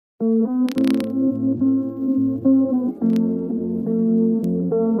Gone,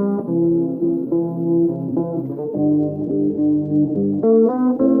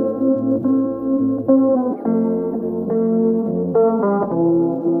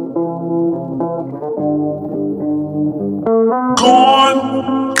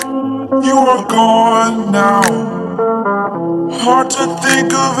 you are gone now. Hard to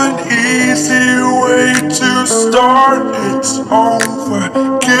think of an easy way to start. It's over,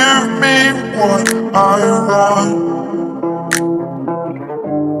 give me what I want.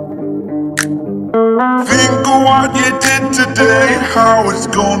 Think of what you did today, how it's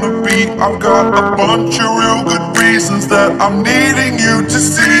gonna be. I've got a bunch of real good reasons that I'm needing you to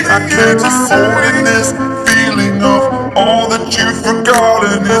see. I can't be holding this feeling of all that you've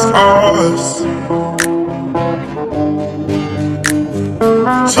forgotten is ours.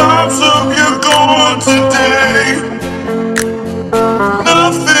 Time's up, you're gone today.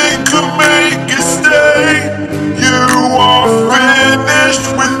 Nothing could make you stay. You are finished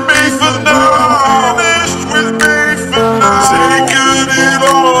with me for now. Finished with me for now. Taking it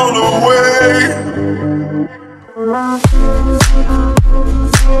all away.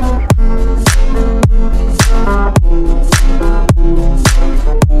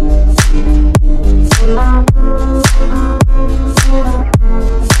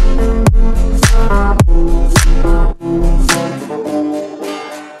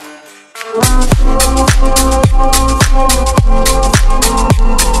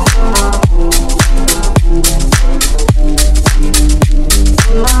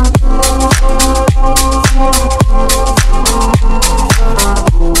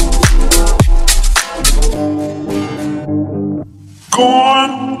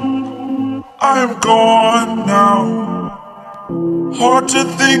 Gone, I'm gone now. Hard to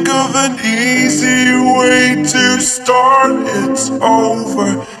think of an easy way to start. It's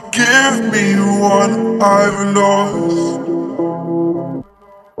over, give me what I've lost.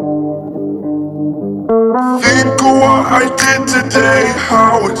 Think of what I did today,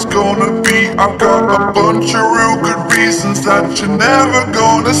 how it's gonna be. I've got a bunch of real good reasons that you're never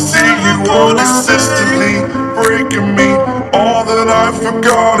gonna see. You are consistently breaking me. All that I've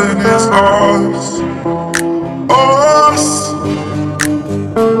forgotten is us. Us.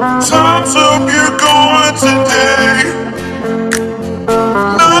 Time's up, you're gone today.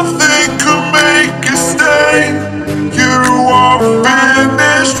 Nothing could make you stay. You are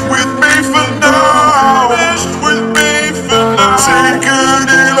finished with me for now. Finished with me for now. Taking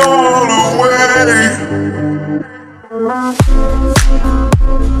it all away.